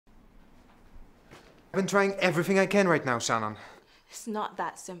I've been trying everything I can right now, Shannon. It's not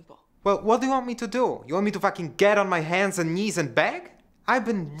that simple. Well, what do you want me to do? You want me to fucking get on my hands and knees and beg? I've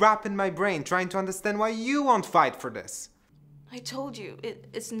been wrapping my brain trying to understand why you won't fight for this. I told you,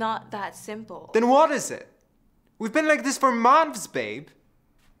 it's not that simple. Then what is it? We've been like this for months, babe.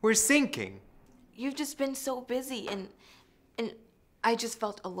 We're sinking. You've just been so busy and I just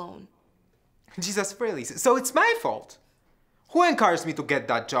felt alone. Jesus, really? So it's my fault? Who encouraged me to get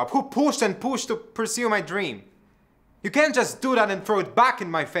that job? Who pushed and pushed to pursue my dream? You can't just do that and throw it back in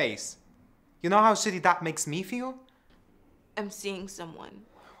my face. You know how shitty that makes me feel? I'm seeing someone.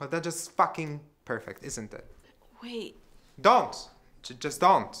 Well, that's just fucking perfect, isn't it? Wait. Don't. Just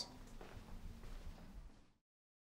don't.